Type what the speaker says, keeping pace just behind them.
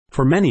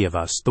For many of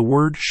us, the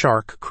word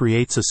shark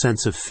creates a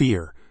sense of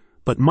fear,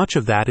 but much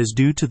of that is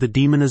due to the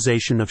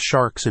demonization of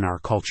sharks in our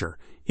culture.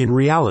 In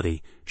reality,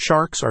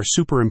 sharks are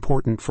super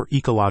important for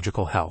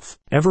ecological health.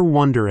 Ever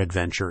Wonder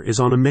Adventure is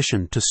on a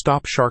mission to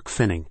stop shark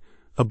finning,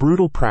 a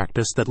brutal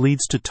practice that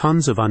leads to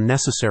tons of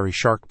unnecessary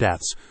shark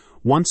deaths,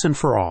 once and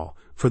for all,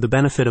 for the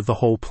benefit of the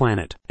whole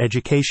planet.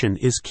 Education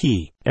is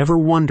key. Ever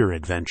Wonder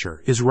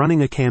Adventure is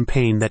running a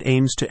campaign that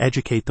aims to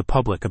educate the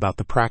public about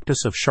the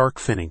practice of shark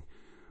finning,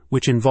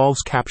 which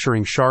involves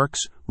capturing sharks,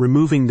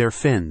 removing their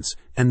fins,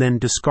 and then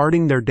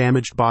discarding their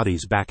damaged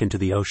bodies back into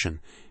the ocean.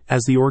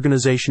 As the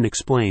organization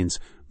explains,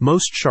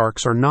 most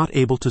sharks are not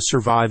able to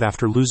survive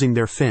after losing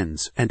their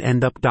fins and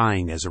end up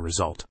dying as a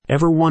result.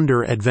 Ever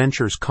Wonder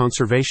Adventure's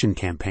conservation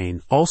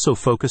campaign also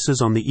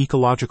focuses on the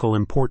ecological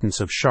importance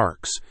of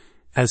sharks.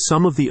 As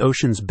some of the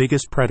ocean's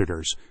biggest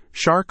predators,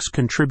 sharks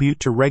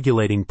contribute to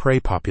regulating prey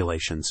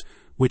populations,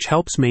 which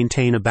helps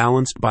maintain a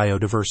balanced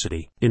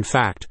biodiversity. In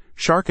fact,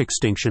 shark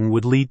extinction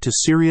would lead to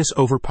serious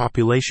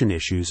overpopulation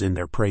issues in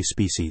their prey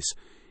species.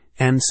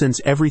 And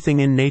since everything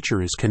in nature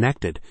is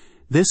connected,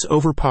 this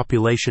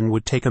overpopulation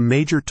would take a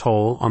major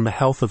toll on the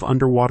health of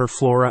underwater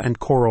flora and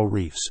coral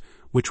reefs,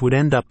 which would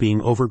end up being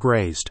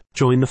overgrazed.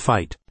 Join the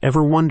fight.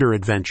 Ever Wonder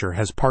Adventure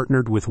has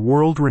partnered with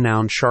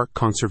world-renowned shark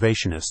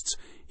conservationists,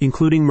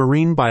 including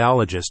marine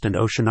biologist and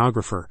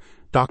oceanographer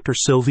Dr.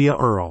 Sylvia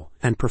Earle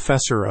and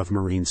Professor of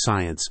Marine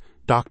Science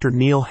Dr.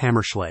 Neil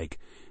Hammerschlag.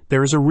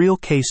 There is a real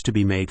case to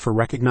be made for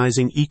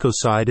recognizing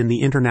ecocide in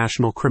the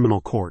International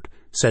Criminal Court,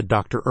 said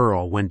Dr.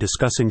 Earle when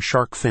discussing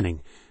shark finning.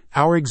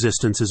 Our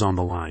existence is on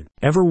the line.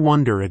 Ever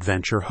Wonder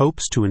Adventure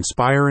hopes to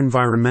inspire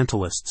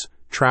environmentalists,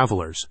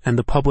 travelers, and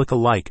the public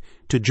alike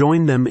to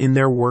join them in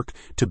their work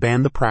to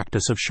ban the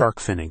practice of shark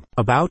finning.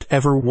 About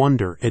Ever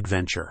Wonder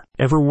Adventure.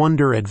 Ever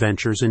Wonder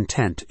Adventure's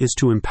intent is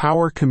to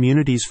empower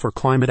communities for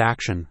climate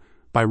action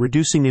by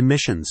reducing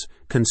emissions,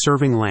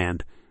 conserving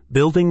land,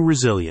 building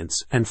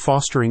resilience, and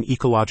fostering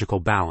ecological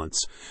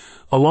balance.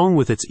 Along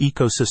with its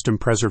ecosystem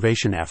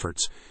preservation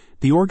efforts,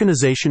 the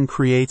organization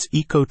creates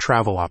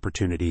eco-travel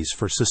opportunities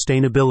for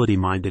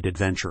sustainability-minded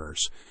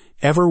adventurers.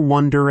 Ever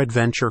Wonder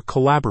Adventure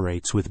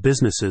collaborates with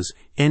businesses,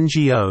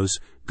 NGOs,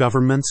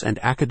 governments, and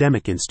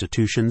academic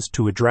institutions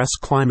to address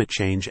climate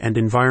change and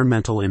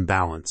environmental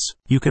imbalance.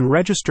 You can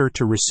register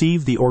to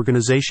receive the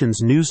organization's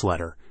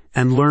newsletter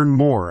and learn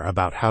more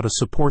about how to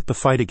support the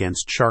fight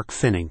against shark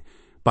finning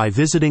by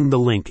visiting the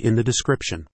link in the description.